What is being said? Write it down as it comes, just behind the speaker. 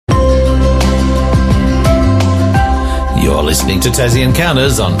listening to Tassie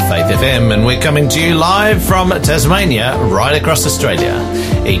Encounters on Faith FM, and we're coming to you live from Tasmania, right across Australia.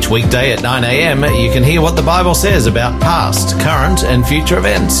 Each weekday at 9 a.m, you can hear what the Bible says about past, current and future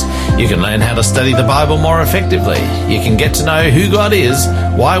events. You can learn how to study the Bible more effectively. You can get to know who God is,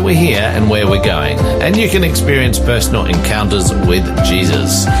 why we're here and where we're going. And you can experience personal encounters with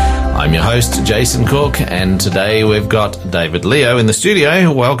Jesus. I'm your host, Jason Cook, and today we've got David Leo in the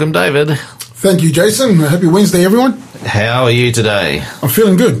studio. Welcome, David. Thank you, Jason. Happy Wednesday, everyone. How are you today? I'm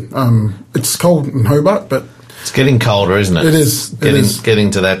feeling good. It's cold in Hobart, but... It's getting colder, isn't it? It is.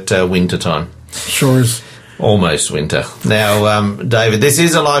 Getting to that winter time. Sure is. Almost winter. Now, David, this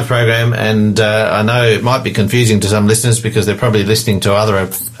is a live program, and I know it might be confusing to some listeners because they're probably listening to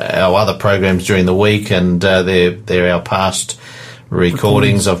our other programs during the week, and they're our past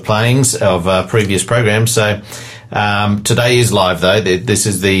recordings of playings of previous programs. So today is live, though. This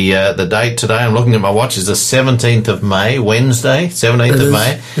is the date today. I'm looking at my watch. It's the 17th of May, Wednesday, 17th of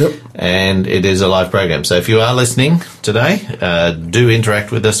May. Yep. And it is a live program. So if you are listening today, do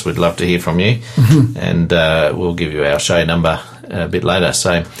interact with us. We'd love to hear from you. Mm-hmm. And we'll give you our show number a bit later.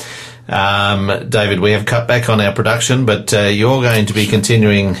 So, David, we have cut back on our production, but you're going to be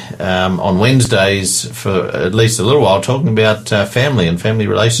continuing on Wednesdays for at least a little while, talking about family and family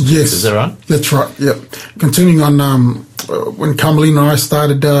relationships. Yes. Is that right? That's right, yep. Continuing on... when Carmelina and I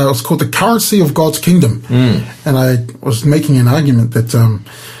started, it was called The Currency of God's Kingdom. And I was making an argument that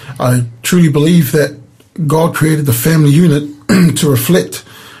I truly believe that God created the family unit to reflect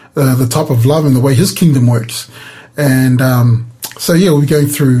the type of love and the way His kingdom works. And so, yeah, we're going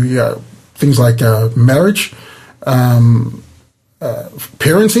through things like marriage,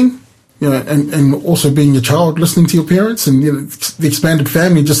 parenting, and also being a child, listening to your parents, and the expanded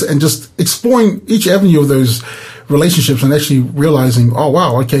family, just exploring each avenue of those relationships and actually realizing, oh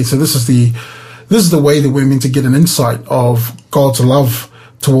wow, okay, so this is the way that we're meant to get an insight of God's love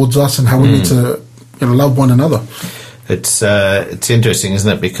towards us and how we need to love one another. It's interesting,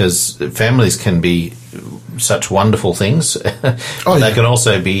 isn't it? Because families can be such wonderful things. They can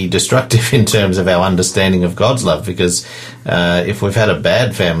also be destructive in terms of our understanding of God's love, because if we've had a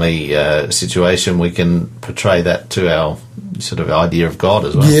bad family situation, we can portray that to our sort of idea of God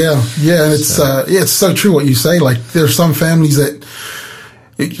as well. Yeah, and it's so true what you say. Like, there are some families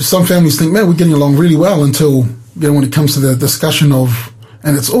think, man, we're getting along really well until, when it comes to the discussion of,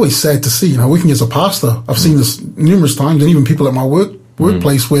 and it's always sad to see, working as a pastor, I've seen this numerous times, and even people at my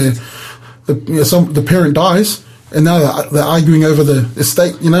workplace where the parent dies, and now they're arguing over the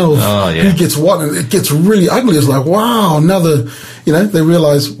estate, who gets what, and it gets really ugly. It's like, wow, now they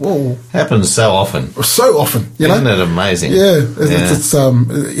realize, whoa. Happens so often. Isn't it amazing? Yeah. It's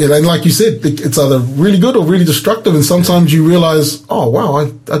and like you said, it's either really good or really destructive, and sometimes you realize, oh wow,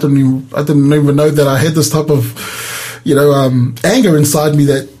 I didn't even know that I had this type of anger inside me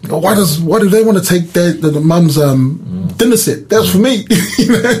that, why do they want to take the mum's dinner set? That's for me.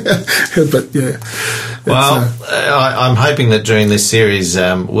 But yeah. Well, I'm hoping that during this series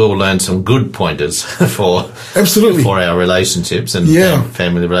we'll learn some good pointers for our relationships and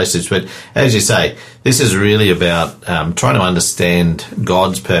family relationships. But as you say, this is really about trying to understand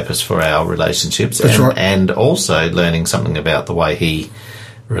God's purpose for our relationships, and also learning something about the way He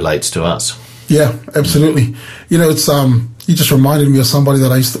relates to us. Yeah, absolutely. It's you just reminded me of somebody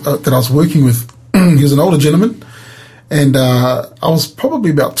that I was working with. He was an older gentleman, and I was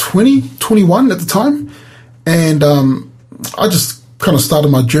probably about 21 at the time, and I just kind of started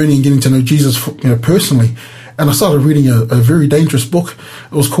my journey in getting to know Jesus, personally. And I started reading a very dangerous book.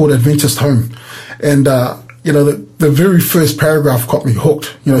 It was called Adventist Home, and the very first paragraph got me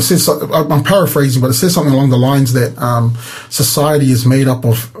hooked. It says, I'm paraphrasing, but it says something along the lines that society is made up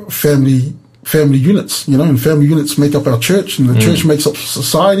of family units, and family units make up our church, and the church makes up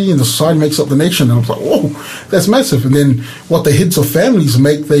society, and the society makes up the nation. And I was like, whoa, that's massive. And then what the heads of families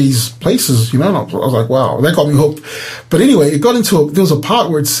make these places, and I was like, wow, that got me hooked. But anyway, it got into there was a part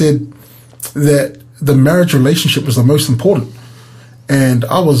where it said that the marriage relationship was the most important. And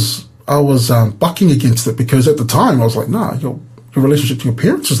I was bucking against it, because at the time I was like, nah, your relationship to your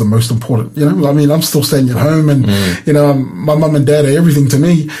parents is the most important. I'm still staying at home, and my mum and dad are everything to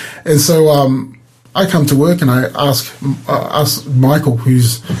me. And so I come to work and I ask Michael,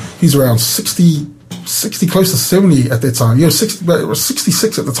 he's around 60, close to 70 at that time. 60, but it was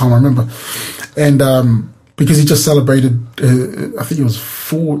 66 at the time, I remember. And because he just celebrated, I think it was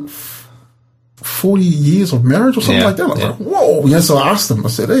 40 years of marriage or something like that. I was like, whoa. So I asked him, I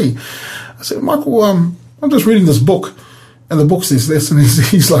said, Michael, I'm just reading this book. and the book says this, and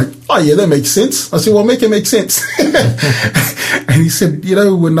he's like, oh yeah, that makes sense. I said, well, make it make sense. And he said,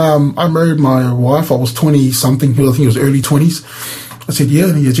 when I married my wife, I was 20 something, I think it was early 20s. I said, yeah,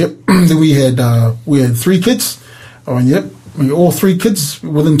 and he goes, yep. Then we had 3 kids. I went, yep. All 3 kids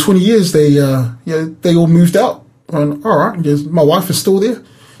within 20 years, they all moved out. I went, all right. He goes, my wife is still there.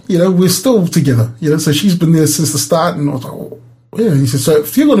 We're still together. So she's been there since the start. And I was like, oh, yeah. And he said, so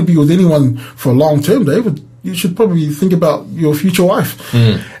if you're going to be with anyone for a long term, David, you should probably think about your future wife.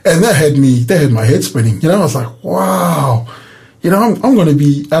 And that had my head spinning. I was like, wow, I'm going to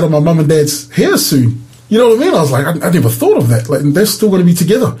be out of my mum and dad's hair soon. You know what I mean? I was like, I never thought of that. Like, they're still going to be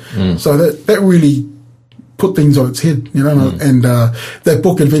together. So that really put things on its head, and that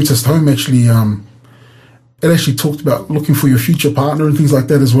book, Adventist Home, actually, it actually talked about looking for your future partner and things like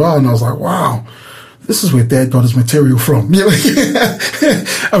that as well. And I was like, wow, this is where Dad got his material from.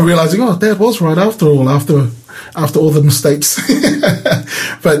 I'm realizing, oh, Dad was right after all the mistakes.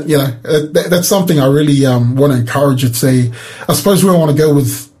 But, that's something I really want to encourage. I suppose where I want to go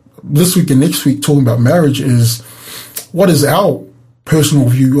with this week and next week talking about marriage is, what is our personal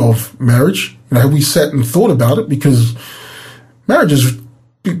view of marriage? Have we sat and thought about it? Because marriage is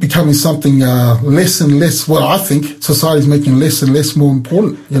becoming something less and less, well, I think society's making less and less more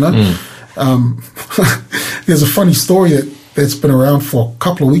important, There's a funny story that's been around for a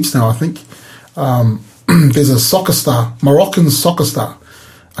couple of weeks now, I think. There's a soccer star, Moroccan soccer star.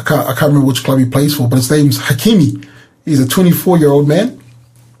 I can't remember which club he plays for, but his name's Hakimi. He's a 24-year-old man.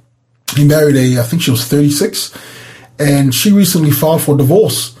 He married I think she was 36, and she recently filed for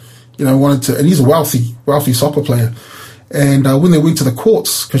divorce. And he's a wealthy soccer player. And when they went to the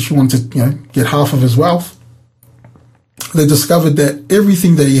courts, because she wanted to, get half of his wealth, they discovered that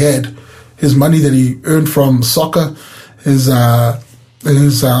everything that he had, his money that he earned from soccer, his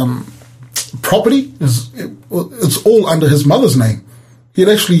property, it's all under his mother's name. He had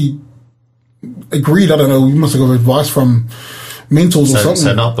actually agreed, I don't know, he must have got advice from mentors or something.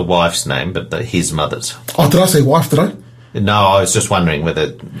 So not the wife's name, but his mother's. Oh, did I say wife, did I? No, I was just wondering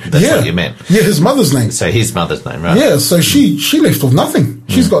whether that's what you meant. Yeah, his mother's name. So his mother's name, right? Yeah, so she left with nothing.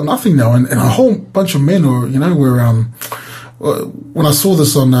 She's got nothing now, and a whole bunch of men were, when I saw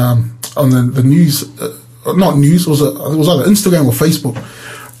this on the news, not news, it was either Instagram or Facebook,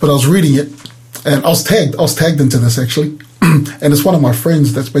 but I was reading it, and I was tagged into this actually, and it's one of my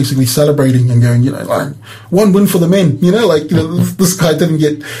friends that's basically celebrating and going, like, one win for the men, this guy didn't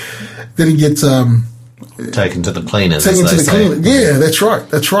get taken to the cleaners. Yeah, that's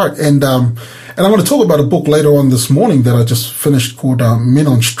right. And I'm going to talk about a book later on this morning that I just finished called Men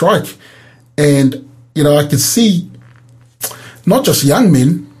on Strike. And I could see not just young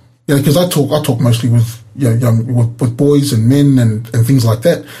men, because I talk mostly with with boys and men and things like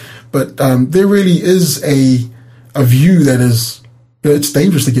that. But there really is a view that is, it's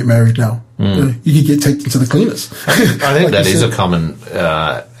dangerous to get married now. You could get taken to the cleaners. I think that is a common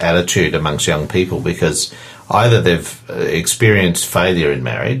attitude amongst young people, because either they've experienced failure in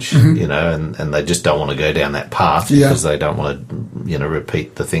marriage, and they just don't want to go down that path because they don't want to,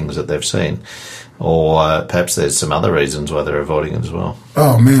 repeat the things that they've seen, or perhaps there's some other reasons why they're avoiding it as well.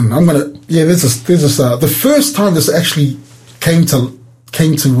 Oh man, there's this. The first time this actually came to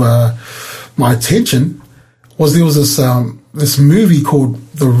my attention was there was this movie called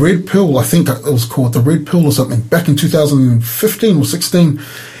The Red Pill. I think it was called The Red Pill or something, back in 2015 or 16.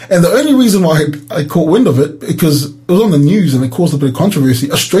 And the only reason why I caught wind of it, because it was on the news and it caused a bit of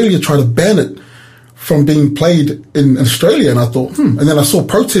controversy. Australia tried to ban it from being played in Australia, and I thought, and then I saw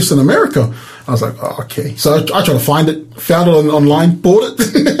protests in America. I was like, oh, okay. So I tried to find it, found it online, bought it,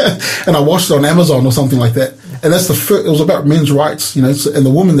 and I watched it on Amazon or something like that. And that's it was about men's rights, and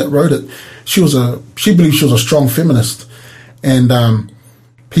the woman that wrote it, she believed she was a strong feminist. And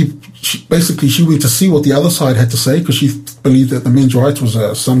she went to see what the other side had to say, because she believed that the men's rights was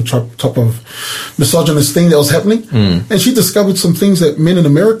some type of misogynist thing that was happening. And she discovered some things that men in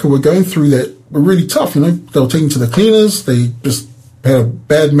America were going through that were really tough. They were taken to the cleaners, they just had a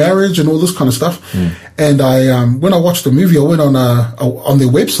bad marriage and all this kind of stuff. And I, when I watched the movie, I went on their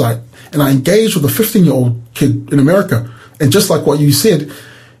website and I engaged with a 15-year-old kid in America. And just like what you said,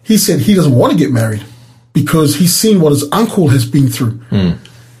 he said he doesn't want to get married because he's seen what his uncle has been through.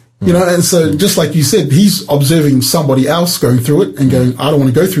 And so just like you said, he's observing somebody else going through it and going, I don't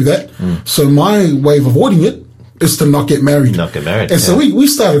want to go through that. So my way of avoiding it is to not get married. And so we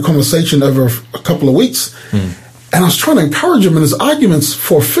started a conversation over a couple of weeks. And I was trying to encourage him in his arguments.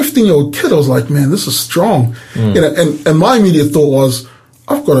 For a 15-year-old kid, I was like, man, this is strong. And my immediate thought was,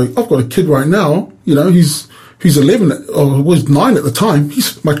 I've got a kid right now, he's 11 or was 9 at the time.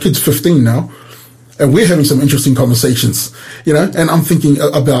 My kid's 15 now. and we're having some interesting conversations, and I'm thinking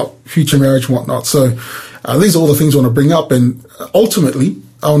about future marriage and whatnot. So these are all the things I want to bring up, and ultimately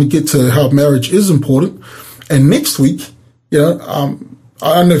I want to get to how marriage is important. And next week, I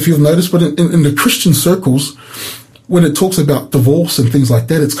don't know if you've noticed, but in the Christian circles, when it talks about divorce and things like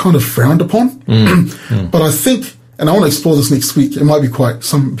that, it's kind of frowned upon. But I think, and I want to explore this next week, it might be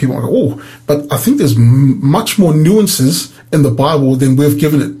some people might go, but I think there's much more nuances in the Bible than we've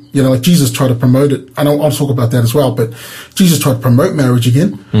given it. Like Jesus tried to promote it. And I'll talk about that as well, but Jesus tried to promote marriage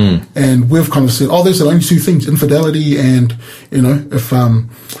again. And we've kind of said, there's only two things, infidelity and,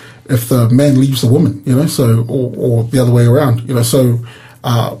 if the man leaves the woman, so, or the other way around,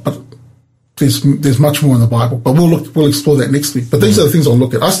 but there's much more in the Bible, but we'll explore that next week. But these are the things I'll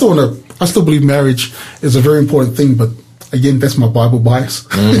look at. I still believe marriage is a very important thing, but again, that's my Bible bias.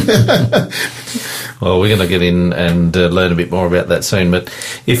 Well, we're going to get in and learn a bit more about that soon. But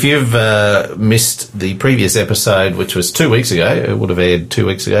if you've missed the previous episode, which was 2 weeks ago, it would have aired 2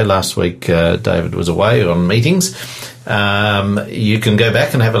 weeks ago. Last week, David was away on meetings. You can go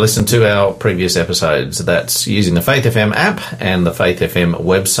back and have a listen to our previous episodes. That's using the Faith FM app and the Faith FM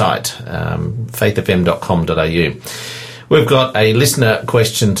website, faithfm.com.au. We've got a listener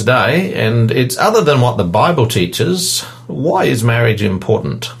question today, and it's other than what the Bible teaches, why is marriage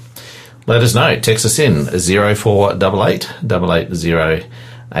important? Let us know. Text us in 0488 880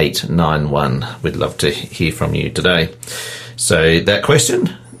 891. We'd love to hear from you today. So that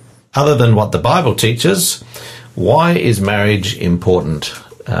question, other than what the Bible teaches, why is marriage important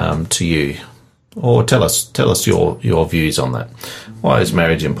to you? Or tell us your views on that. Why is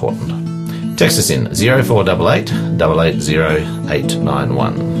marriage important? Text us in 0488 880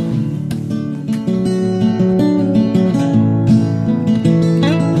 891.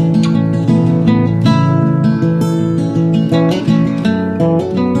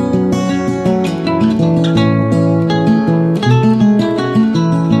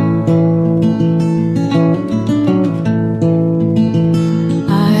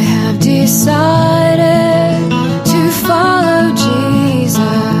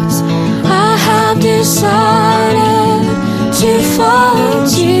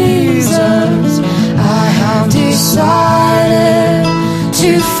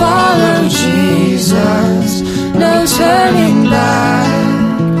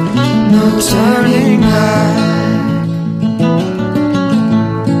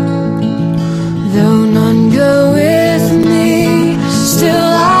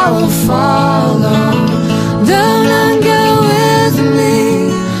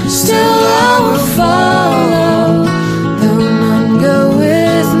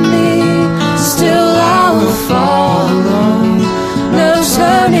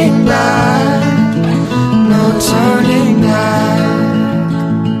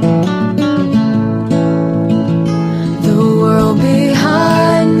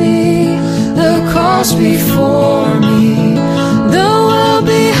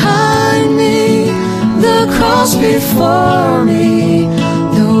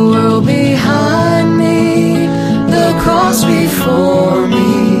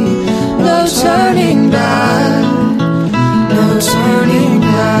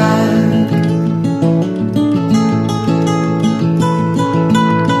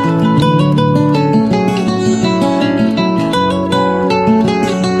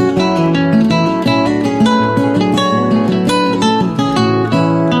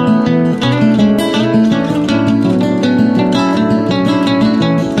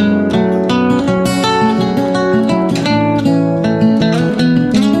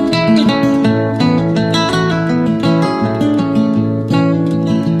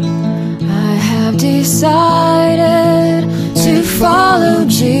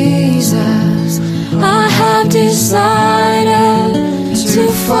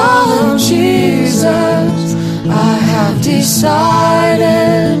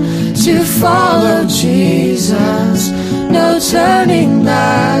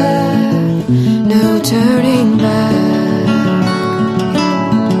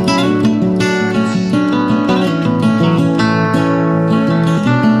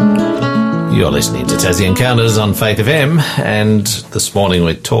 You're listening to Tassie Encounters on Faith FM, and this morning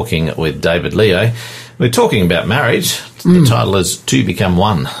we're talking with David Leo. We're talking about marriage. The title is To Become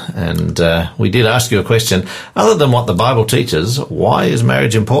One, and we did ask you a question. Other than what the Bible teaches, why is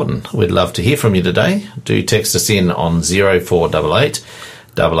marriage important? We'd love to hear from you today. Do text us in on 0488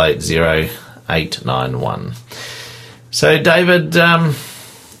 880 891. So, David,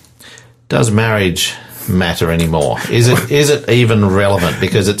 does marriage matter anymore? Is it even relevant?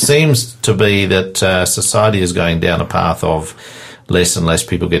 Because it seems to be that society is going down a path of less and less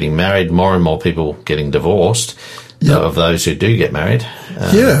people getting married, more and more people getting divorced of those who do get married.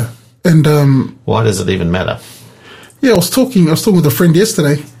 And why does it even matter? Yeah, I was talking with a friend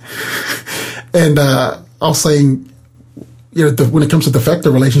yesterday, and I was saying, when it comes to de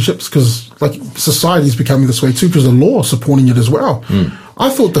facto relationships, because like society is becoming this way too, because the law is supporting it as well. I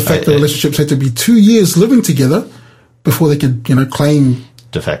thought de facto relationships had to be 2 years living together before they could, claim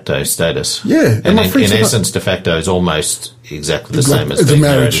de facto status. Yeah, and in essence, de facto is almost exactly the same as a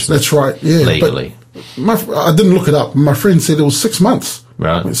marriage. That's right. Yeah, legally. I didn't look it up. My friend said it was 6 months.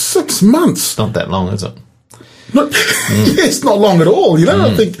 Right, 6 months. Not that long, is it? It's not long at all.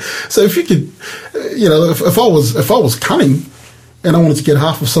 I think so. If you could, if I was cunning and I wanted to get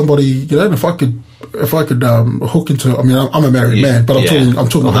half of somebody, and if I could hook into. I mean, I'm a married man, but I'm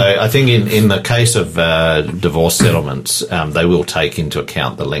talking. Although I think in the case of divorce settlements, they will take into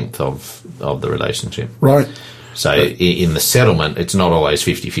account the length of the relationship. Right. So in the settlement, it's not always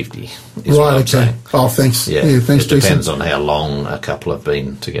 50-50. Right, okay. Oh, thanks. Yeah, thanks, Jason. It depends on how long a couple have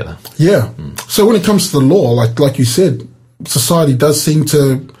been together. Yeah. So when it comes to the law, like you said, society does seem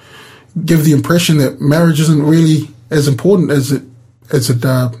to give the impression that marriage isn't really as important as it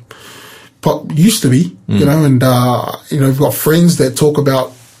used to be, and we've got friends that talk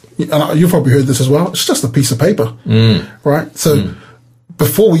about, and you've probably heard this as well, it's just a piece of paper, right? So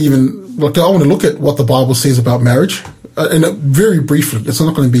before we even, I want to look at what the Bible says about marriage, and very briefly, it's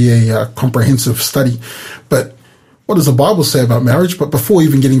not going to be a comprehensive study, but what does the Bible say about marriage? But before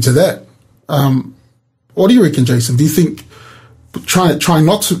even getting to that, what do you reckon, Jason? Do you think, trying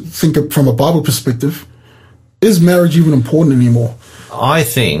not to think of from a Bible perspective, is marriage even important anymore? I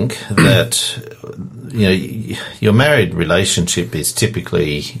think that your married relationship is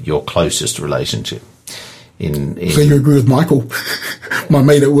typically your closest relationship. So you agree with Michael, my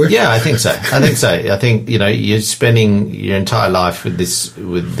mate at work? Yeah, I think so. I think you're spending your entire life with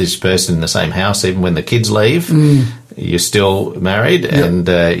this person in the same house. Even when the kids leave, you're still married, and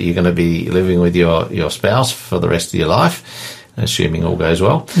you're going to be living with your spouse for the rest of your life, assuming all goes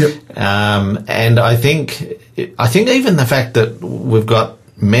well. Yep. And I think even the fact that we've got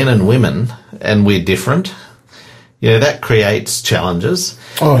men and women and we're different, that creates challenges.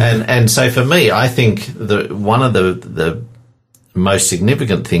 Oh. And so for me, I think one of the most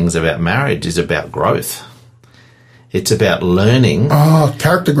significant things about marriage is about growth. It's about learning.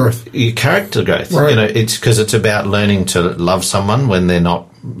 Character growth. Character growth. Right. It's because it's about learning to love someone when they're not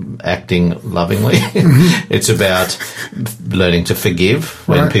acting lovingly. It's about learning to forgive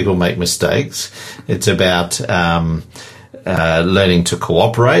when people make mistakes. It's about learning to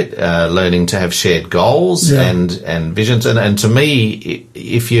cooperate, learning to have shared goals and visions. And to me,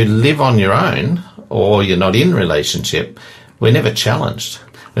 if you live on your own or you're not in relationship, we're never challenged.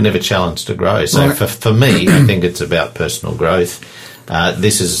 We're never challenged to grow. So for me, I think it's about personal growth.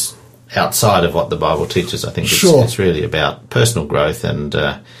 This is outside of what the Bible teaches. I think it's really about personal growth and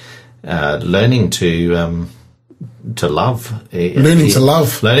learning to love. Learning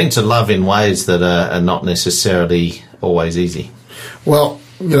to love in ways that are not necessarily always easy. Well,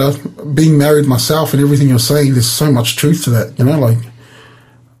 being married myself and everything you're saying, there's so much truth to that.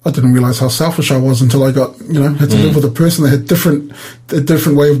 I didn't realize how selfish I was until I got, had to live with a person that had a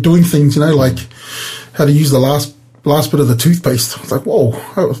different way of doing things, like how to use the last bit of the toothpaste. I was like, whoa,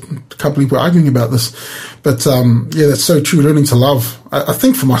 I can't believe we're arguing about this. But, that's so true, learning to love. I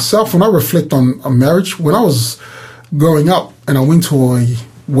think for myself, when I reflect on marriage, when I was growing up and I went to a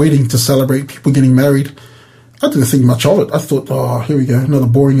wedding to celebrate people getting married, I didn't think much of it. I thought, here we go, another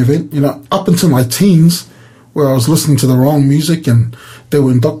boring event. Up until my teens, where I was listening to the wrong music and they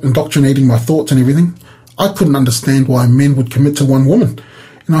were indoctrinating my thoughts and everything, I couldn't understand why men would commit to one woman.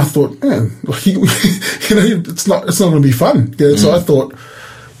 And I thought, man, it's not going to be fun. So I thought,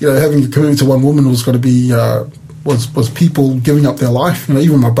 having a commitment to one woman was going to be was people giving up their life.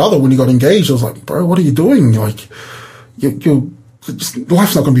 Even my brother, when he got engaged, I was like, bro, what are you doing? Like,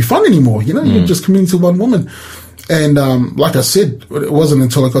 life's not going to be fun anymore. You're just committing to one woman. And like I said, it wasn't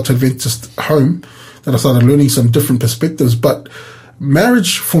until I got to Adventist home that I started learning some different perspectives. But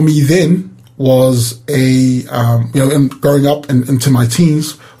marriage for me then was and growing up and into my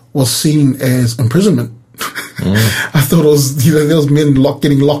teens was seen as imprisonment. I thought it was, there was men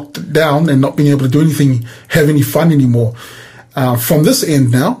getting locked down and not being able to do anything, have any fun anymore. From this end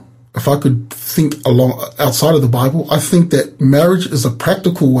now, if I could think outside of the Bible, I think that marriage is a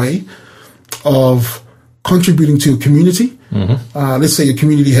practical way of contributing to a community. Let's say your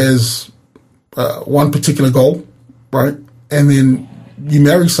community has one particular goal, right? And then you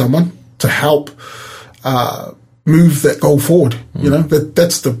marry someone to help move that goal forward.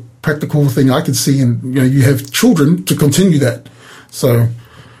 That's the practical thing I could see. And you have children to continue that. So,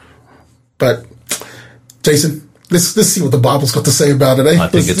 but Jason, let's see what the Bible's got to say about it. I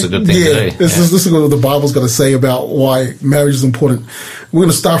think it's a good thing to do. This is what the Bible's got to say about why marriage is important. We're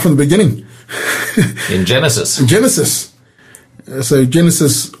going to start from the beginning. In Genesis. In Genesis. So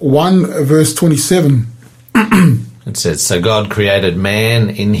Genesis 1 verse 27. It says, "So God created man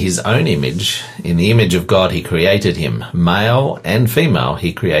in his own image. In the image of God he created him. Male and female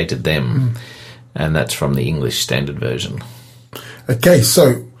he created them." And that's from the English Standard Version. Okay,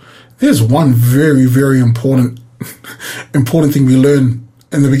 so there's one very, very important thing we learn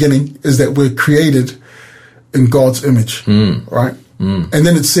in the beginning is that we're created in God's image, right? And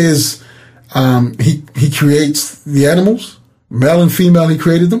then it says he creates the animals, male and female, he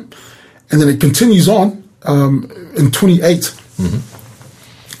created them. And then it continues on in 28.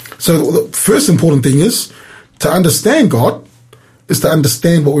 So the first important thing is to understand God is to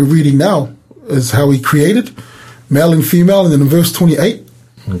understand what we're reading now is how he created male and female. And then in verse 28,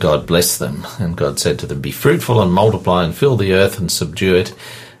 and God blessed them, and God said to them, "Be fruitful and multiply and fill the earth and subdue it,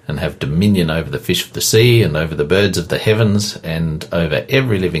 and have dominion over the fish of the sea and over the birds of the heavens and over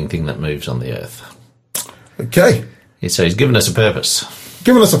every living thing that moves on the earth." Okay. So he's given us a purpose.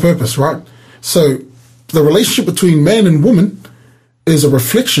 Given us a purpose, right? So the relationship between man and woman is a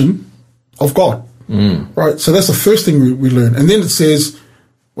reflection of God, right? So that's the first thing we learn. And then it says,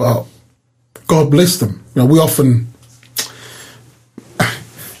 well, God blessed them. You know, we often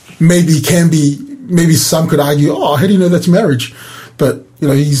maybe some could argue, oh, how do you know that's marriage? But, you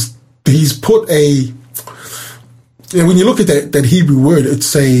know, he's put when you look at that Hebrew word,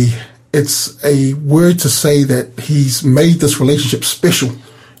 it's a word to say that he's made this relationship special.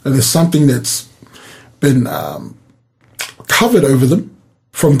 And there's something that's been covered over them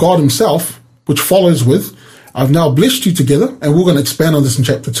from God himself, which follows with, "I've now blessed you together," and we're going to expand on this in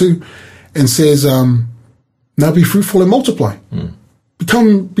chapter 2, and says, "Now be fruitful and multiply."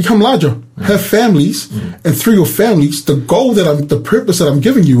 Become larger, have families, and through your families, the purpose that I'm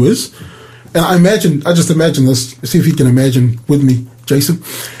giving you is, and I just imagine this, see if you can imagine with me, Jason,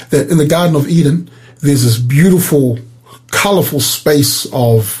 that in the Garden of Eden, there's this beautiful, colorful space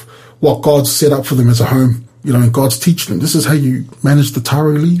of what God set up for them as a home, you know, and God's teaching them, this is how you manage the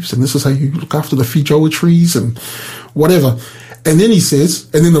taro leaves, and this is how you look after the feijoa trees, and whatever. And then he says,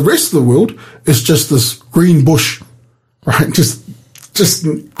 and then the rest of the world is just this green bush, right? Just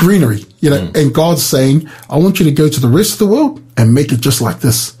greenery, you know, and God's saying, I want you to go to the rest of the world and make it just like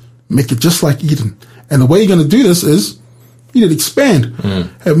this. Make it just like Eden. And the way you're going to do this is you need to expand,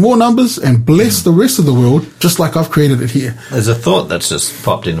 have more numbers, and bless the rest of the world just like I've created it here. There's a thought that's just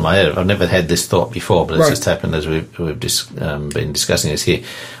popped into my head. I've never had this thought before, but it's just happened as we've been discussing this here.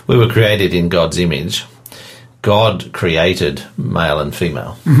 We were created in God's image. God created male and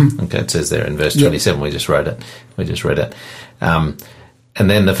female. Okay, it says there in verse 27. We just read it. And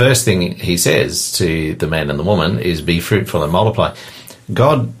then the first thing he says to the man and the woman is be fruitful and multiply.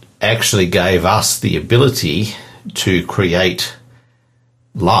 God actually gave us the ability to create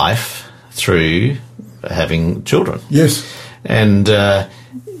life through having children. Yes. And,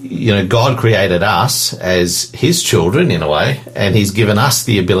 God created us as his children in a way, and he's given us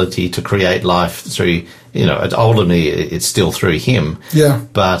the ability to create life through, ultimately it's still through him. Yeah.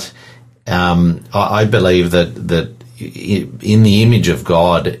 But I believe that in the image of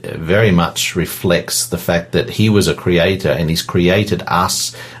God very much reflects the fact that he was a creator and he's created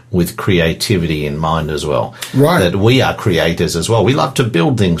us with creativity in mind as well. Right. That we are creators as well. We love to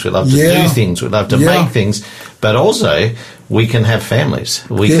build things. We love to do things. We love to make things. But also we can have families.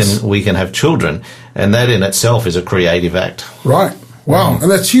 We can have children. And that in itself is a creative act. Right. Wow. And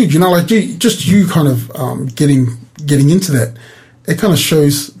that's huge. You kind of getting into that, it kind of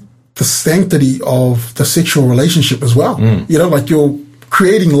shows the sanctity of the sexual relationship as well. You're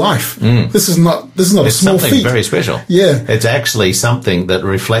creating life. This is not a small feat. It's something very special. Yeah. It's actually something that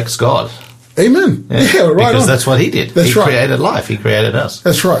reflects God. Amen. Yeah, right. Because that's what he did. He created life. He created us.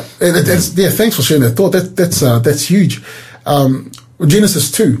 That's right. Thanks for sharing that thought. That's huge.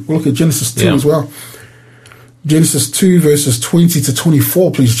 Genesis 2. We'll look at Genesis 2 as well. Genesis 2 verses 20 to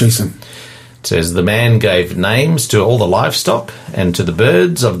 24, please, Jason. It says, the man gave names to all the livestock and to the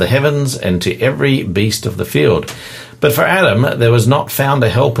birds of the heavens and to every beast of the field. But for Adam, there was not found a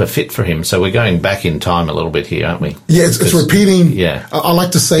helper fit for him. So we're going back in time a little bit here, aren't we? Yeah, it's repeating. Yeah. I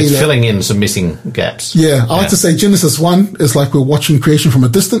like to say it's filling in some missing gaps. Yeah, I like to say Genesis 1 is like we're watching creation from a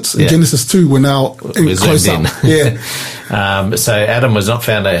distance. In Genesis 2, we're now close up. Yeah. So Adam was not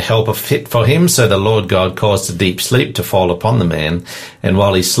found a helper fit for him. So the Lord God caused a deep sleep to fall upon the man. And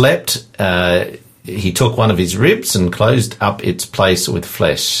while he slept, he took one of his ribs and closed up its place with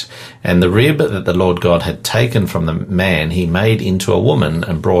flesh. And the rib that the Lord God had taken from the man he made into a woman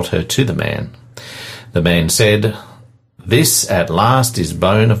and brought her to the man. The man said, "This at last is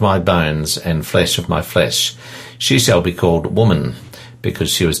bone of my bones and flesh of my flesh. She shall be called woman,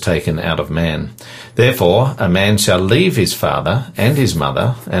 because she was taken out of man. Therefore a man shall leave his father and his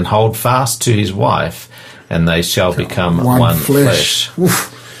mother and hold fast to his wife, and they shall become one flesh."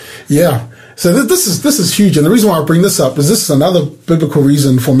 Oof. Yeah. So this is huge, and the reason why I bring this up is this is another biblical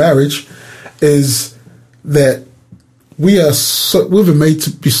reason for marriage, is that we've been made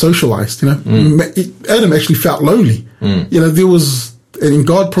to be socialized. Adam actually felt lonely. There was, and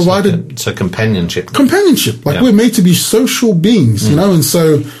God provided so companionship. Like we're made to be social beings, and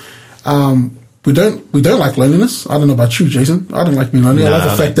so we don't like loneliness. I don't know about you, Jason. I don't like being lonely. I love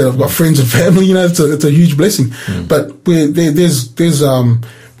the fact that I've got friends and family. It's a huge blessing. But we've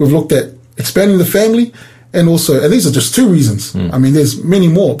looked at expanding the family, and these are just two reasons. I mean, there's many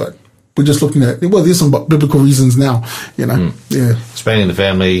more, but we're just looking at, there's some biblical reasons now, Yeah. Expanding the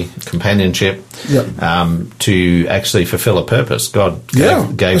family, companionship, to actually fulfill a purpose. God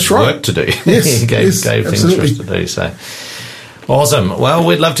gave work to do. Yes, he gave things for us to do. So awesome. Well,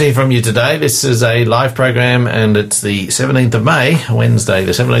 we'd love to hear from you today. This is a live program, and it's the 17th of May, Wednesday,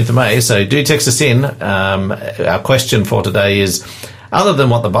 the 17th of May. So do text us in. Our question for today is, other than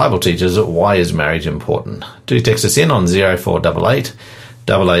what the Bible teaches, why is marriage important? Do text us in on 0488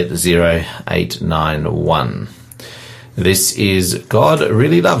 880 891. This is God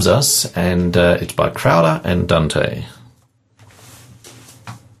Really Loves Us, and it's by Crowder and Dante.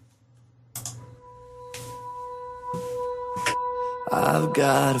 I've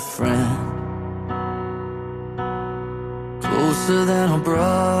got a friend, closer than a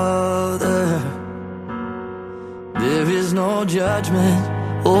brother. There is no judgment,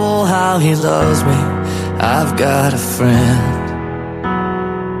 oh how he loves me. I've got a friend,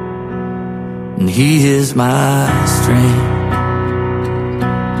 and he is my strength.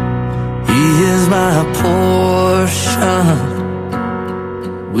 He is my portion,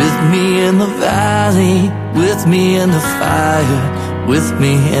 with me in the valley, with me in the fire, with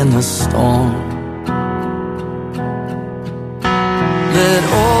me in the storm. Let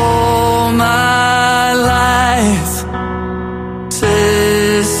all my life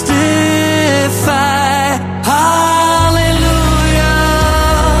testify, hallelujah,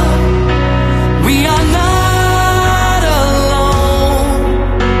 we are not alone.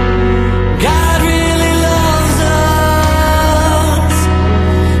 God really loves us.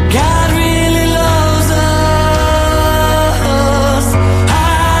 God really loves us.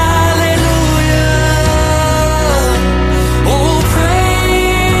 Hallelujah. Oh,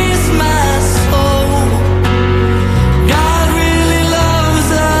 praise my soul. God really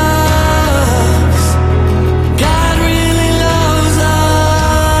loves us. God really loves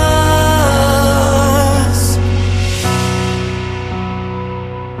us.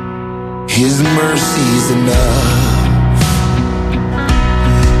 His mercy's enough.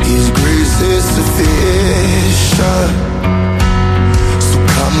 His grace is sufficient. So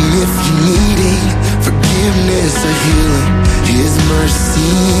come if you needing forgiveness or healing. His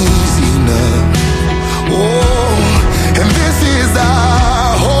mercy's enough. Oh, and this is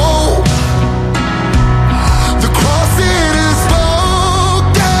our hope. The cross it is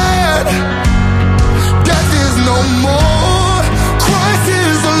spoken. Death is no more. Christ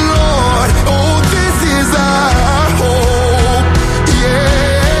is the Lord. Oh, this is our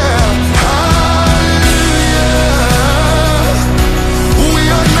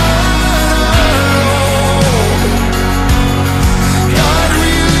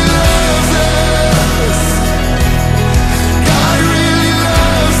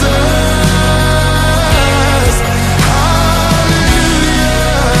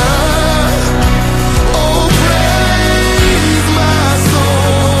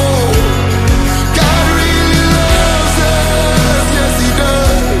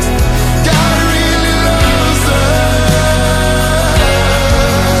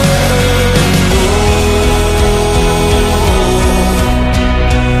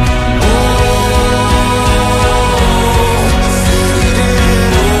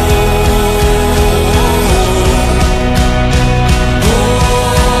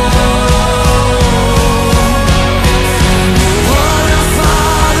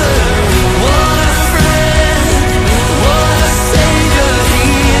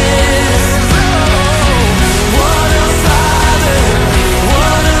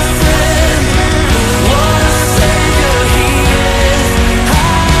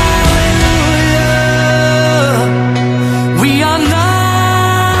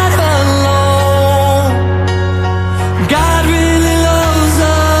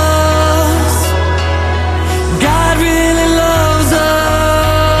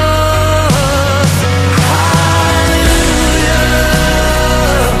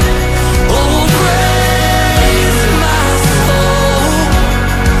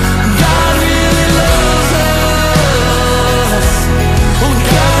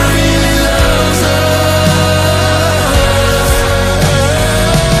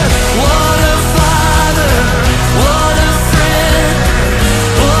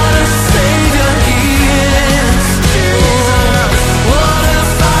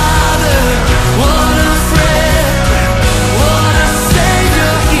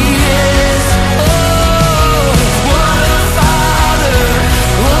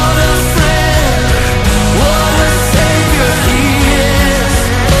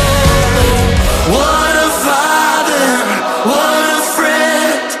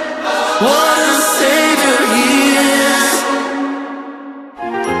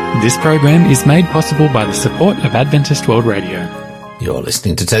This program is made possible by the support of Adventist World Radio. You're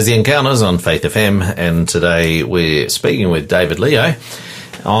listening to Tassie Encounters on Faith FM, and today we're speaking with David Leo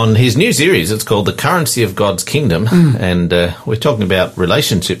on his new series. It's called The Currency of God's Kingdom, and we're talking about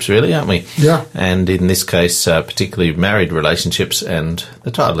relationships, really, aren't we? Yeah. And in this case, particularly married relationships, and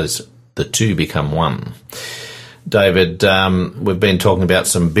the title is The Two Become One. David, we've been talking about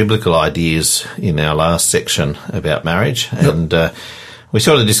some biblical ideas in our last section about marriage, and we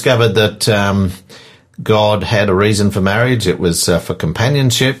sort of discovered that God had a reason for marriage. It was for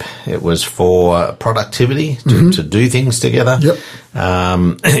companionship. It was for productivity, to do things together. Yep.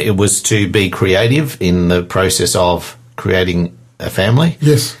 It was to be creative in the process of creating a family.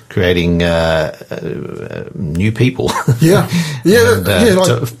 Yes. Creating new people. Yeah. Yeah. And,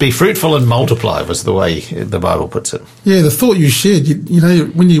 to be fruitful and multiply was the way the Bible puts it. Yeah, the thought you shared, you know,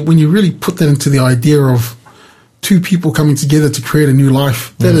 when you really put that into the idea of two people coming together to create a new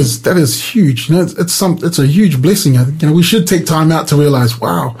life, that is huge. You know, it's a huge blessing. You know, we should take time out to realize,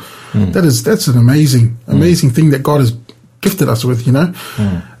 wow, that's an amazing thing that God has gifted us with. You know,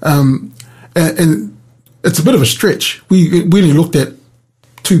 and it's a bit of a stretch. We only looked at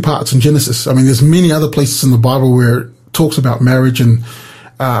two parts in Genesis. I mean, there's many other places in the Bible where it talks about marriage, and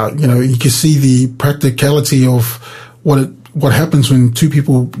you know, you can see the practicality of what happens when two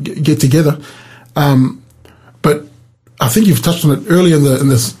people get together. But I think you've touched on it earlier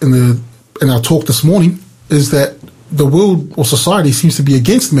in our talk this morning, is that the world or society seems to be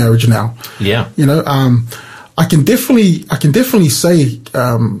against marriage now. Yeah. You know, I can definitely say,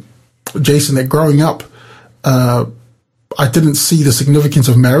 Jason, that growing up, I didn't see the significance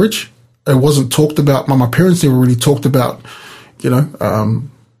of marriage. It wasn't talked about. My parents never really talked about, you know,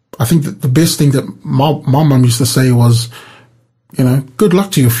 I think that the best thing that my mum used to say was, you know, good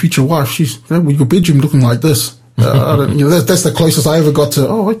luck to your future wife. She's, you know, with your bedroom looking like this. You know, that's the closest I ever got to.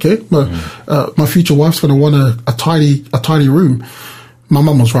 Oh, okay. My future wife's going to want a tidy room. My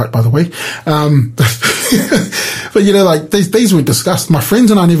mum was right, by the way. But you know, like these weren't discussed. My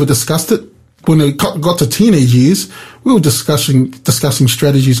friends and I never discussed it. When it got to teenage years, we were discussing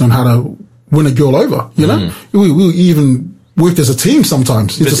strategies on how to win a girl over. You know, we even worked as a team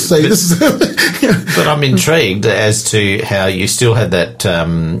sometimes. You just say this is. But I'm intrigued as to how you still had that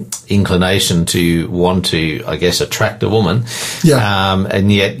inclination to want to, I guess, attract a woman. Yeah.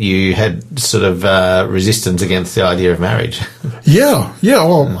 And yet you had sort of resistance against the idea of marriage. Yeah.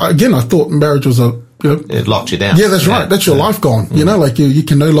 Well, again, I thought marriage was you know, it locked you down. Yeah, that's right. That's your life gone. You know, like you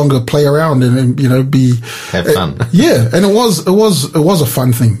can no longer play around and you know, have fun. Yeah, and it was a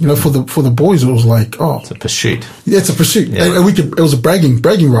fun thing. You know, for the boys, it was like, oh, it's a pursuit. Yeah, it's a pursuit, yeah. and it was a bragging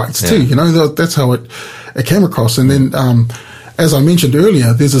rights too. You know, that's how it came across. And then, as I mentioned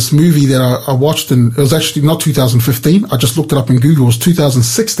earlier, there's this movie that I watched, and it was actually not 2015. I just looked it up in Google. It was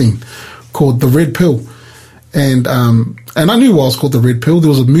 2016, called The Red Pill. And I knew why it was called The Red Pill. There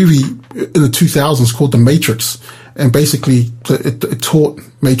was a movie in the 2000s called The Matrix, and basically it taught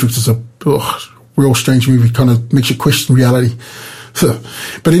Matrix is a real strange movie, kind of makes you question reality.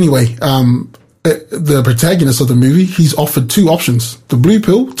 But anyway, the protagonist of the movie, he's offered two options: the blue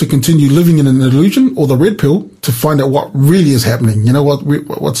pill to continue living in an illusion, or the red pill to find out what really is happening. You know,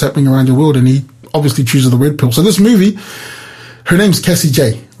 what's happening around your world, and he obviously chooses the red pill. So this movie, her name's Cassie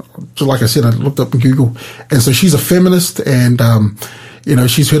J. So like I said, I looked up in Google, and so she's a feminist, and you know,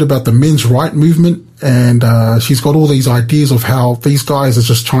 she's heard about the men's right movement, and she's got all these ideas of how these guys are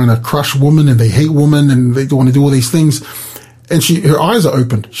just trying to crush women, and they hate women, and they want to do all these things. And her eyes are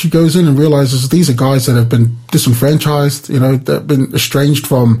opened. She goes in and realizes these are guys that have been disenfranchised, you know, that have been estranged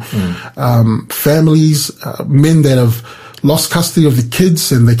from families, men that have lost custody of the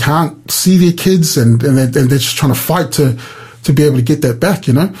kids, and they can't see their kids, and they're just trying to fight to be able to get that back,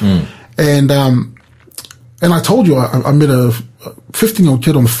 you know? And I told you, I met a 15-year-old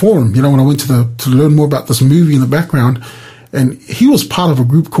kid on the forum, you know, when I went to learn more about this movie in the background, and he was part of a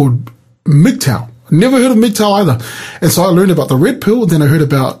group called MGTOW. Never heard of MGTOW either. And so I learned about the red pill, then I heard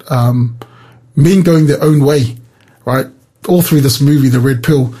about men going their own way, right? All through this movie, The Red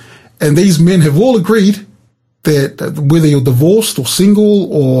Pill. And these men have all agreed that whether you're divorced or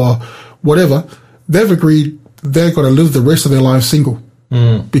single or whatever, they've agreed they're going to live the rest of their lives single.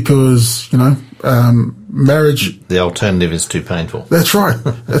 Because, you know, marriage. The alternative is too painful. That's right.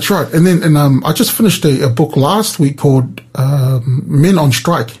 That's right. And then, I just finished a book last week called, Men on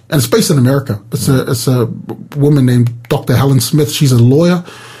Strike, and it's based in America. It's a woman named Dr. Helen Smith. She's a lawyer,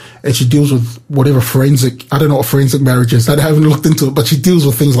 and she deals with whatever I don't know what forensic marriage is. I haven't looked into it, but she deals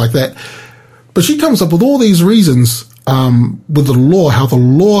with things like that. But she comes up with all these reasons, with the law, how the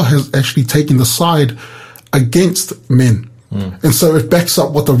law has actually taken the side against men. And so it backs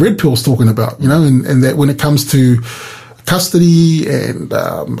up what the red pill's talking about, and that when it comes to custody and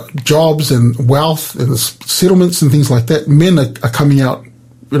jobs and wealth and settlements and things like that, men are coming out,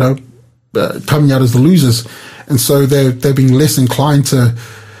 coming out as the losers. And so they're being less inclined to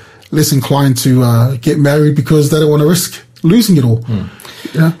get married because they don't want to risk losing it all.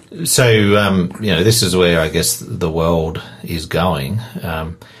 So, this is where I guess the world is going.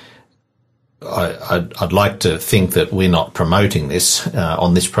 I'd like to think that we're not promoting this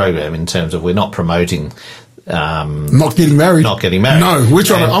on this program in terms of we're not promoting not getting married. Not getting married. No, I'm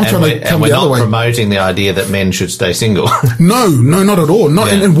trying to come the other way. We're not promoting the idea that men should stay single. No, not at all.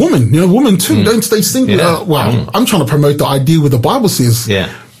 And women, women too, don't stay single. Yeah. I'm trying to promote the idea where the Bible says,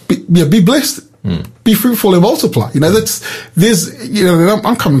 be blessed. Be fruitful and multiply. I'm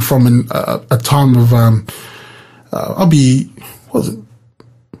coming from a time of,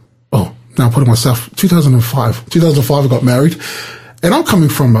 now I'm putting myself, 2005 I got married, and I'm coming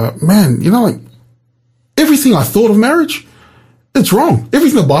from everything I thought of marriage, it's wrong.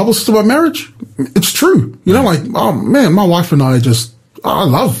 Everything the Bible says about marriage, it's true. My wife and I I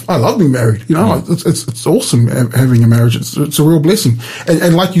love being married. It's awesome having a marriage. It's a real blessing.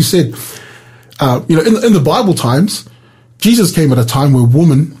 And like you said, in the Bible times, Jesus came at a time where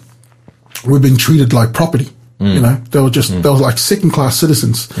women were being treated like property. They were like second-class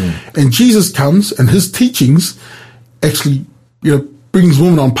citizens. And Jesus comes, and his teachings actually, brings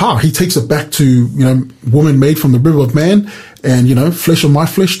women on par. He takes it back to, woman made from the rib of man and, flesh of my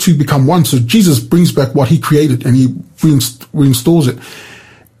flesh to become one. So Jesus brings back what he created and he reinstalls it.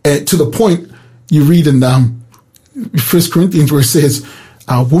 And to the point you read in 1 Corinthians where it says,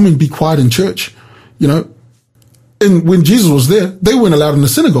 women be quiet in church, and when Jesus was there, they weren't allowed in the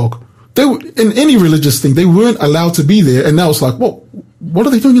synagogue. They were in any religious thing. They weren't allowed to be there. And now it's like, well, what are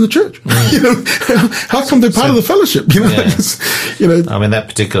they doing in the church? How come they're part of the fellowship? I mean, that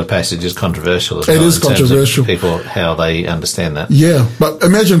particular passage is controversial as well. It is controversial. People, how they understand that. Yeah. But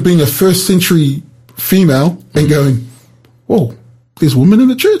imagine being a first century female and going, whoa, there's women in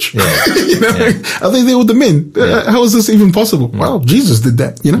the church. Yeah. Are they there with the men? How is this even possible? Well, Jesus did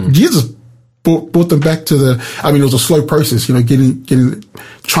that. Jesus brought them back to it was a slow process, trying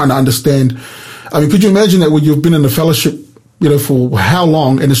to understand. Could you imagine that when you've been in the fellowship, for how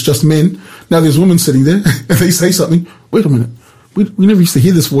long, and it's just men? Now there's women sitting there, and they say something. Wait a minute, we never used to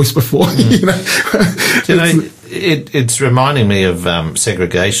hear this voice before. It's reminding me of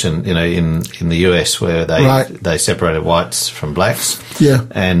segregation. In the US where they separated whites from blacks. Yeah,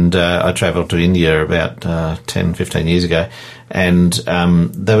 and I travelled to India about 10, 15 years ago. And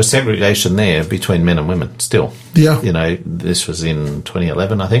there was segregation there between men and women still. Yeah. This was in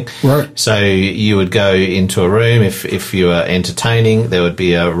 2011, I think. Right. So you would go into a room. If you were entertaining, there would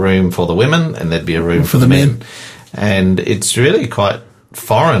be a room for the women and there'd be a room for the men. And it's really quite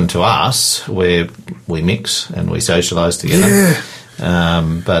foreign to us where we mix and we socialise together.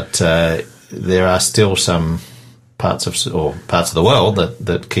 Yeah. But there are still some parts of the world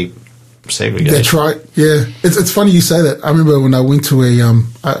that keep segregation. That's right. Yeah, it's funny you say that. I remember when I went to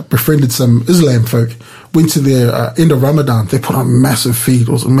I befriended some Islam folk. Went to their end of Ramadan. They put on a massive feed. It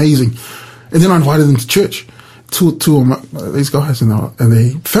was amazing. And then I invited them to church. Two of these guys, and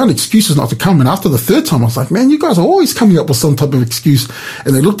they found excuses not to come. And after the third time, I was like, "Man, you guys are always coming up with some type of excuse."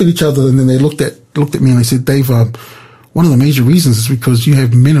 And they looked at each other, and then they looked at me, and they said, "Dave, one of the major reasons is because you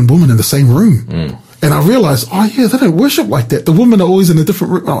have men and women in the same room." And I realized, they don't worship like that. The women are always in a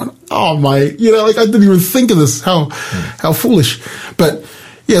different room. I went, I didn't even think of this. How foolish. But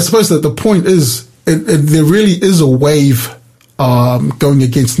yeah, I suppose that the point is, there really is a wave going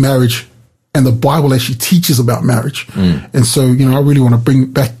against marriage, and the Bible actually teaches about marriage. And so, I really want to bring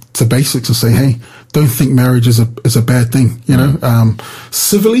back to basics and say, hey, don't think marriage is a bad thing.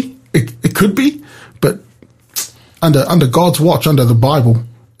 Civilly, it could be, but under God's watch, under the Bible,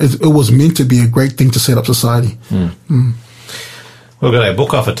 it was meant to be a great thing to set up society. We've got a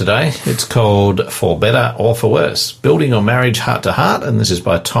book offer today. It's called For Better or For Worse, Building Your Marriage Heart to Heart, and this is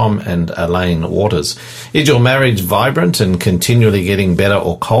by Tom and Elaine Waters. Is your marriage vibrant and continually getting better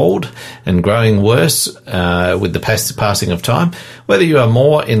or cold and growing worse with the passing of time? Whether you are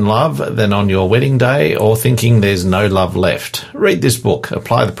more in love than on your wedding day or thinking there's no love left, read this book,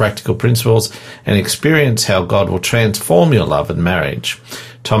 apply the practical principles, and experience how God will transform your love and marriage.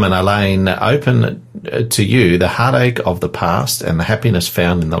 Tom and Elaine open to you the heartache of the past and the happiness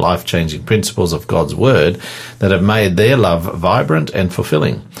found in the life-changing principles of God's Word that have made their love vibrant and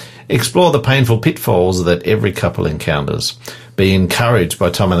fulfilling. Explore the painful pitfalls that every couple encounters. Be encouraged by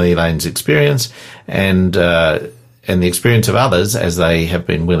Tom and Elaine's experience and and the experience of others as they have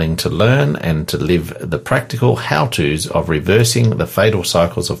been willing to learn and to live the practical how-tos of reversing the fatal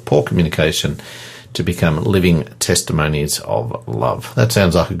cycles of poor communication to become living testimonies of love. That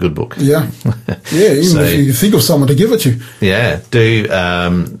sounds like a good book. Yeah. Yeah, even if you think of someone to give it to. Yeah. Do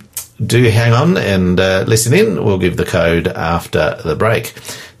hang on and listen in. We'll give the code after the break.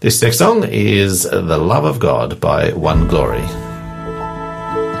 This next song is The Love of God by One Glory.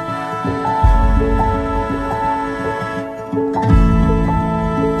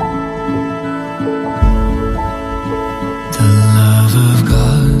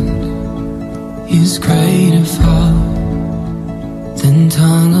 Is greater far than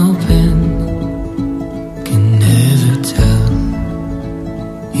tongue open can never tell.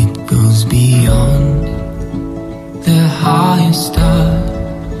 It goes beyond the highest star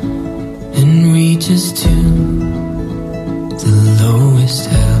and reaches to the lowest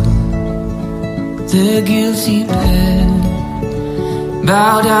hell. The guilty pair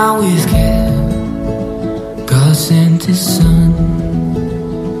bow down with care. God sent His Son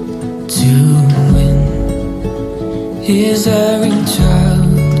to win His erring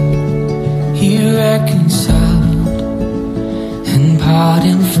child. He reconciled and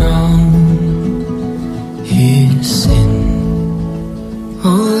pardoned from His sin.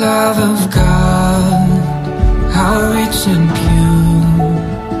 Oh, love of God, how rich and pure,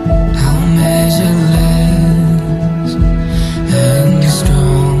 how measureless and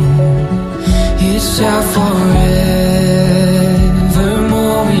strong. It shall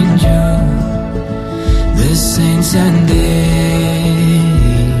forevermore endure. The saints and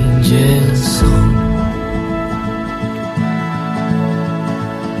angels song.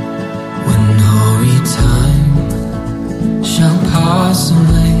 When hoary time shall pass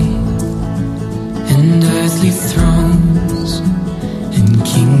away, and earthly thrones and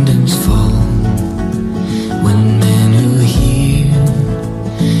kingdoms fall, when men who hear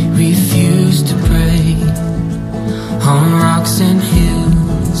refuse to pray on rocks and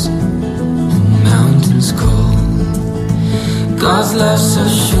hills and mountains cold, God's love so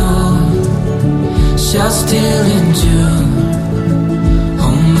sure shall still endure.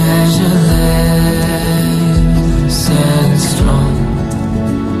 Oh, measureless and strong,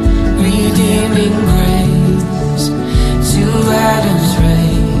 redeeming grace to Adam's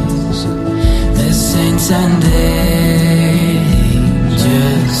race, the saints and angels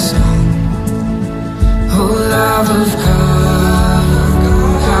song. Oh, love of God,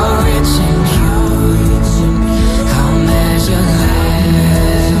 how rich and pure, how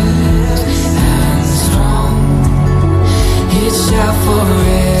measureless and strong. It shall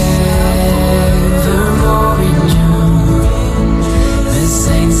forevermore endure. The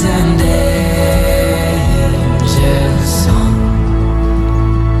saints and angels song.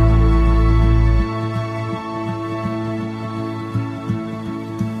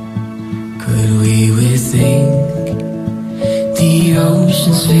 Could we think the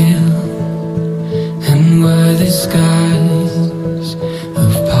oceans fill, and were the skies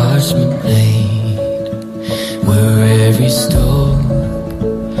of parchment made, were every stalk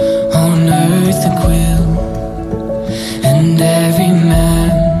on earth a quill, and every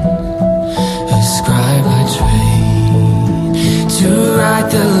man a scribe by trade, to write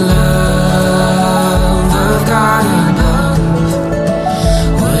the love of God above,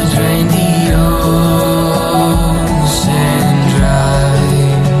 would drain the ocean dry,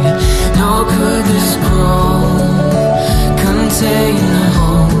 nor could the scroll contain the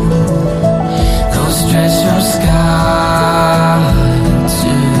whole, though stretched from sky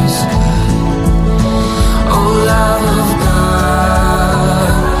to sky. Oh, love of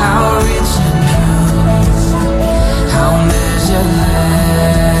God, how rich and pure, how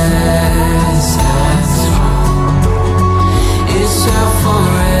measureless and strong. It shall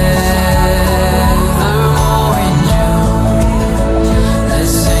forevermore endure. The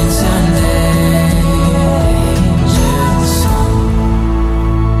saints and angels song.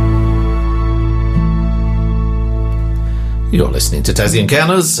 You're listening to Tassie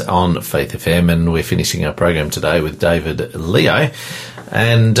Encounters on Faith FM, and we're finishing our program today with David Leo.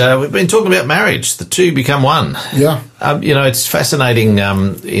 And we've been talking about marriage. The two become one. Yeah. It's fascinating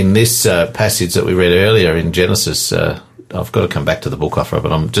in this passage that we read earlier in Genesis. I've got to come back to the book offer,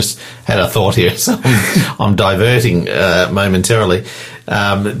 but I'm just had a thought here, so I'm diverting momentarily.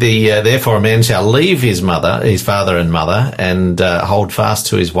 Therefore a man shall leave his father and mother, and hold fast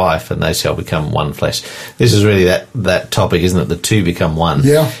to his wife, and they shall become one flesh. This is really that topic, isn't it? The two become one.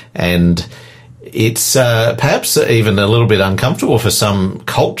 Yeah. And it's perhaps even a little bit uncomfortable for some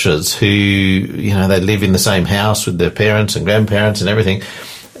cultures who, they live in the same house with their parents and grandparents and everything.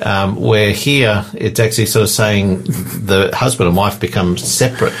 where here it's actually sort of saying the husband and wife become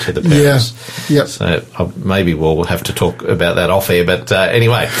separate to the parents. Yeah. Yep. So maybe we'll have to talk about that off air. But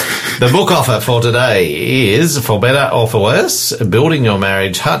anyway, the book offer for today is For Better or For Worse, Building Your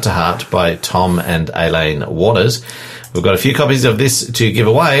Marriage Heart to Heart by Tom and Elaine Waters. We've got a few copies of this to give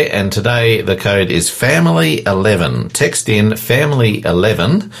away, and today the code is Family11. Text in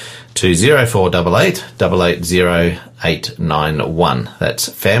Family11 to 0488 880 891. That's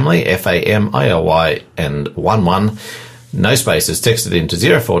Family, Family, and 11. No spaces. Text it into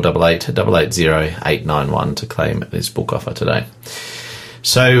 0488 880 891 to claim this book offer today.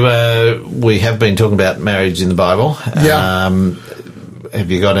 So we have been talking about marriage in the Bible. Yeah. Have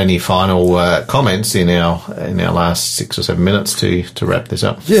you got any final comments in our last 6 or 7 minutes to wrap this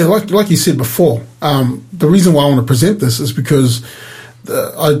up? Yeah, like you said before, the reason why I want to present this is because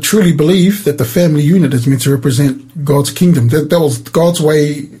I truly believe that the family unit is meant to represent God's kingdom. That was God's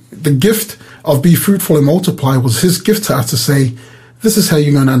way. The gift of be fruitful and multiply was his gift to us to say, this is how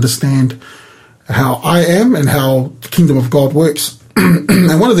you're going to understand how I am and how the kingdom of God works.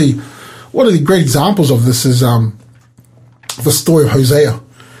 And one of the great examples of this is the story of Hosea.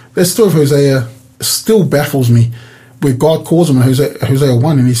 That story of Hosea still baffles me, where God calls him in Hosea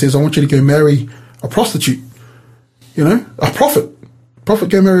 1 and he says, I want you to go marry a prostitute, a prophet. Prophet,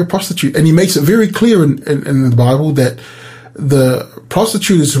 go marry a prostitute. And he makes it very clear in the Bible that the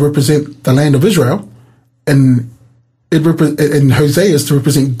prostitute is to represent the land of Israel, and Hosea is to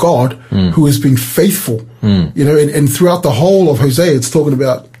represent God, who has been faithful. And throughout the whole of Hosea, it's talking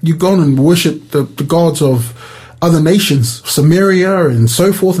about you've gone and worshipped the gods of other nations, Samaria and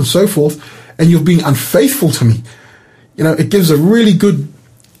so forth, and you've been unfaithful to me. It gives a really good...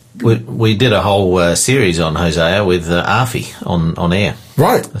 We did a whole series on Hosea with Afi on air.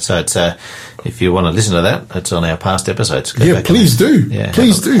 Right. So it's if you want to listen to that, it's on our past episodes. Yeah, please do. Yeah,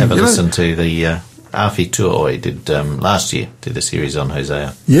 please do. Have a listen to the Afi tour he did last year. Did a series on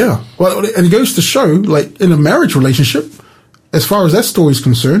Hosea. Yeah. Well, and it goes to show, like in a marriage relationship, as far as that story is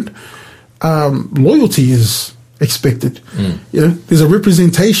concerned, loyalty is expected. There's a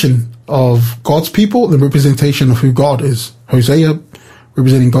representation of God's people, the representation of who God is. Hosea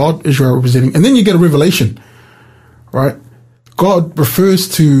representing God, Israel representing, and then you get a revelation, right? God refers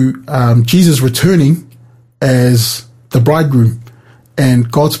to Jesus returning as the bridegroom and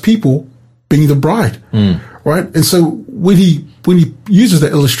God's people being the bride, right? And so when he uses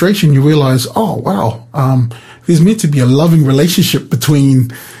that illustration, you realize, oh wow, there's meant to be a loving relationship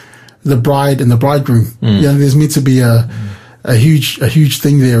between the bride and the bridegroom. There's meant to be a huge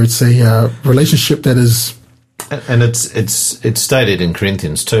thing there. It's a relationship that is. And it's stated in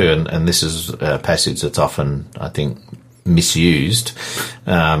Corinthians too, and this is a passage that's often, I think, misused,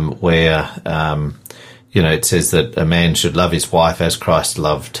 where it says that a man should love his wife as Christ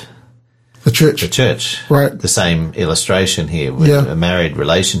loved the church. The church, right? The same illustration here with a married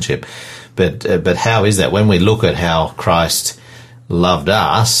relationship, but how is that when we look at how Christ loved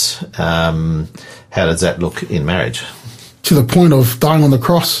us? How does that look in marriage? To the point of dying on the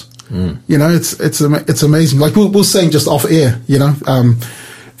cross. It's amazing. Like we were saying just off air,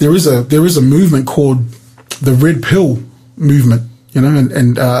 there is a movement called the Red Pill movement,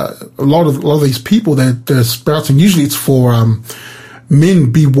 and a lot of these people they're spouting. Usually it's for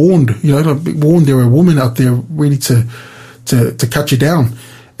men. Be warned, be warned. There are women out there ready to cut you down,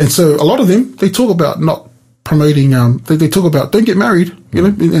 and so a lot of them they talk about not promoting. They talk about don't get married,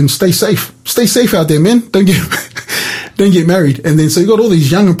 and stay safe. Stay safe out there, men. Don't get married. And then so you got all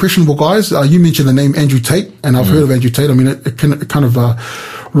these young impressionable guys. You mentioned the name Andrew Tate, and I've heard of Andrew Tate. I mean, it kind of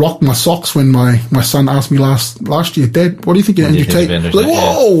rocked my socks when my son asked me last year, Dad, what do you think of Andrew Tate? Like,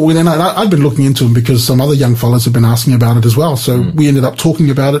 whoa! And then I'd been looking into him because some other young fellas have been asking about it as well. So we ended up talking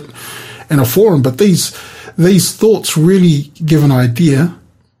about it in a forum. But these thoughts really give an idea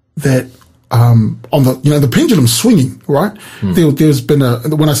that on the pendulum swinging, right? There's been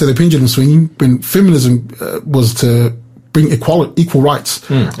when I say the pendulum swinging, when feminism was to bring equal rights.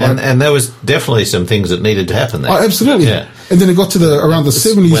 And there was definitely some things that needed to happen there. Oh, absolutely. Yeah. And then it got to around the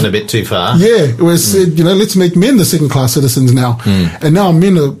 70s. Went a bit too far. Yeah. Where it said, let's make men the second-class citizens now. And now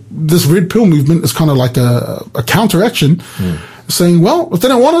this red pill movement is kind of like a counteraction saying, well, if they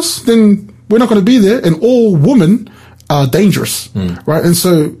don't want us, then we're not going to be there. And all women are dangerous, right? And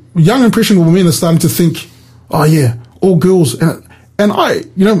so young impressionable men are starting to think, oh yeah, all girls. And I,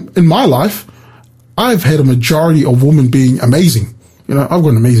 in my life, I've had a majority of women being amazing. I've got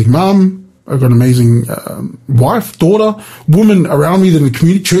an amazing mom. I've got an amazing wife, daughter, women around me in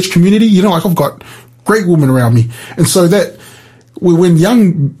the church community. I've got great women around me. And so that when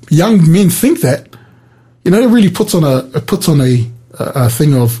young men think that, it really puts on a a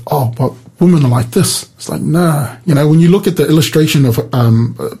thing of, oh, but women are like this. It's like, nah. You know, when you look at the illustration of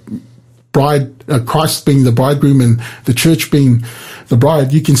Christ being the bridegroom and the church being the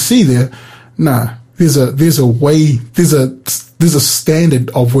bride, you can see there, nah, there's a way, there's a standard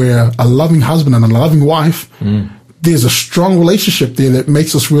of where a loving husband and a loving wife, there's a strong relationship there that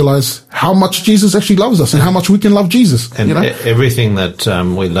makes us realize how much Jesus actually loves us and how much we can love Jesus. And you know? Everything that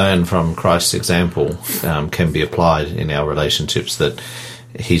we learn from Christ's example can be applied in our relationships, that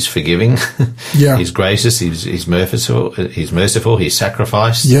he's forgiving, Yeah. he's gracious, he's merciful, he's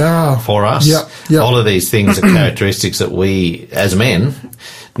sacrificed for us. Yeah. All of these things are characteristics that we, as men,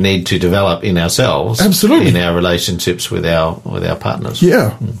 need to develop in ourselves. Absolutely. In our relationships with our partners.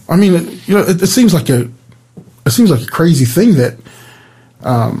 Yeah. I mean, it seems like a crazy thing that,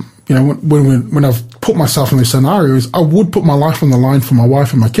 when I've put myself in these scenarios, I would put my life on the line for my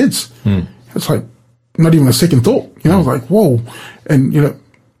wife and my kids. It's like not even a second thought, like, whoa. And,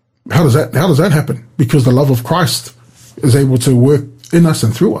 how does that happen? Because the love of Christ is able to work in us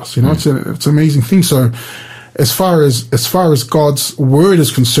and through us. It's an amazing thing. So as far as God's word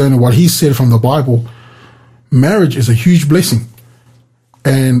is concerned and what he said from the Bible, marriage is a huge blessing.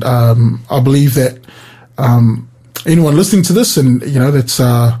 And, I believe that, anyone listening to this, and that's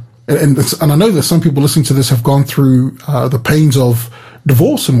and I know that some people listening to this have gone through the pains of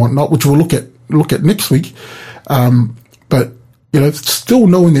divorce and whatnot, which we'll look at next week. But still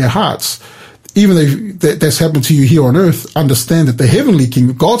know in their hearts, even though that's happened to you here on earth, understand that the heavenly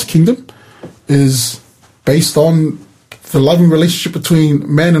kingdom, God's kingdom, is based on the loving relationship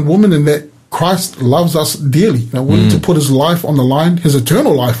between man and woman, and that Christ loves us dearly, willing to put his life on the line, his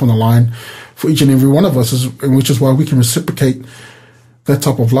eternal life on the line, for each and every one of us, which is why we can reciprocate that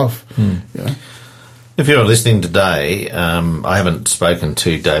type of love. If you're listening today, I haven't spoken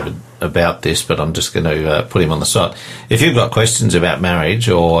to David about this, but I'm just going to put him on the spot. If you've got questions about marriage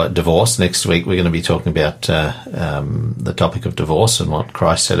or divorce, next week we're going to be talking about the topic of divorce and what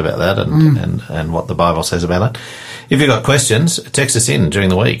Christ said about that, and what the Bible says about it. If you've got questions, text us in during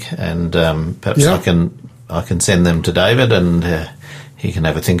the week, and perhaps I can send them to David, and he can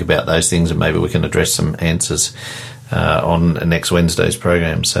have a think about those things, and maybe we can address some answers on next Wednesday's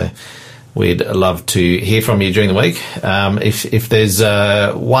program. So we'd love to hear from you during the week. If there's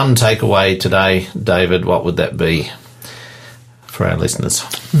one takeaway today, David, what would that be for our listeners?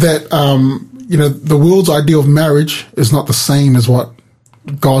 That, the world's idea of marriage is not the same as what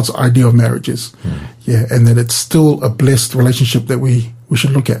God's idea of marriage is. Yeah, and that it's still a blessed relationship that we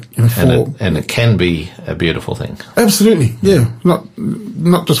should look at. And it can be a beautiful thing. Absolutely, yeah.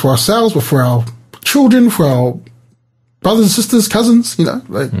 Not just for ourselves, but for our children, for our brothers and sisters, cousins,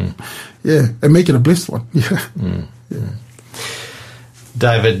 and make it a blessed one. Yeah.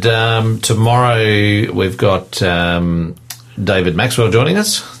 David, tomorrow we've got David Maxwell joining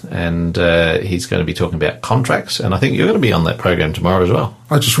us, and he's going to be talking about contracts, and I think you're going to be on that program tomorrow as well.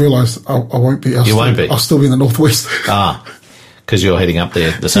 I just realised I won't be. Won't be? I'll still be in the Northwest. Because you're heading up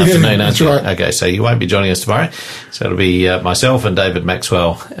there this afternoon, aren't you? Right. Okay, so you won't be joining us tomorrow. So it'll be myself and David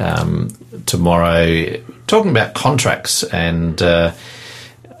Maxwell tomorrow talking about contracts, and I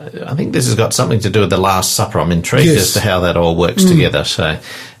think this has got something to do with the Last Supper. I'm intrigued as to how that all works together. So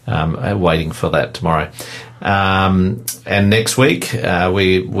waiting for that tomorrow. And next week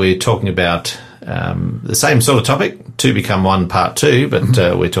we're talking about the same sort of topic, Two Become One Part 2,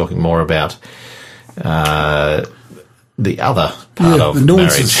 but we're talking more about the other part of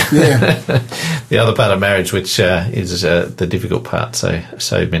marriage. The other part of marriage, which is the difficult part.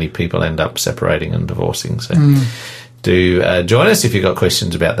 So many people end up separating and divorcing. So do join us if you've got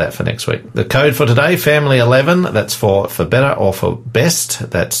questions about that for next week. The code for today, Family 11, that's for better or for best.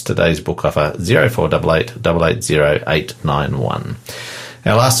 That's today's book offer, 0488 880 891.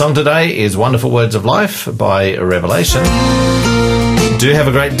 Our last song today is Wonderful Words of Life by Revelation. Do have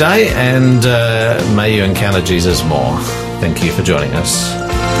a great day, and may you encounter Jesus more. Thank you for joining us.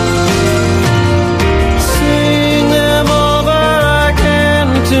 Sing them over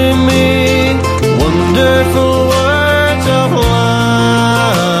again to me, wonderful words of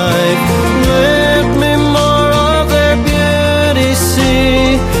life. Let me more of their beauty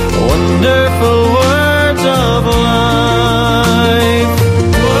see, wonderful words of life.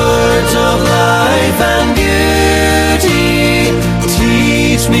 Words of life and beauty,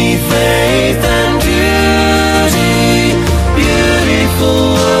 teach me faith and duty. Beautiful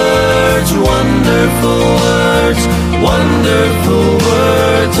words, wonderful words, wonderful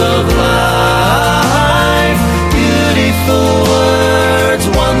words of life. Beautiful words,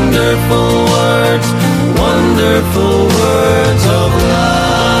 wonderful words, wonderful words of life.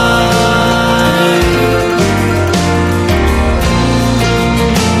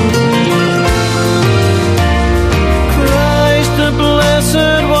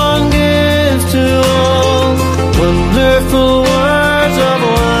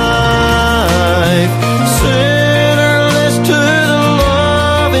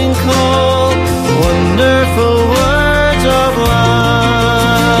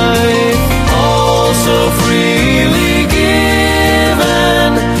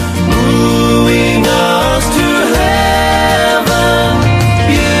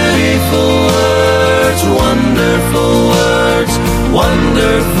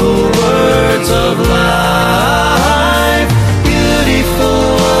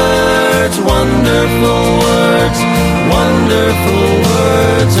 words, wonderful words, wonderful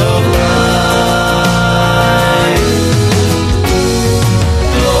words of life.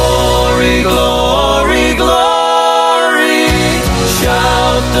 Glory, glory, glory,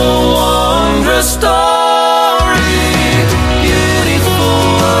 shout the wondrous story.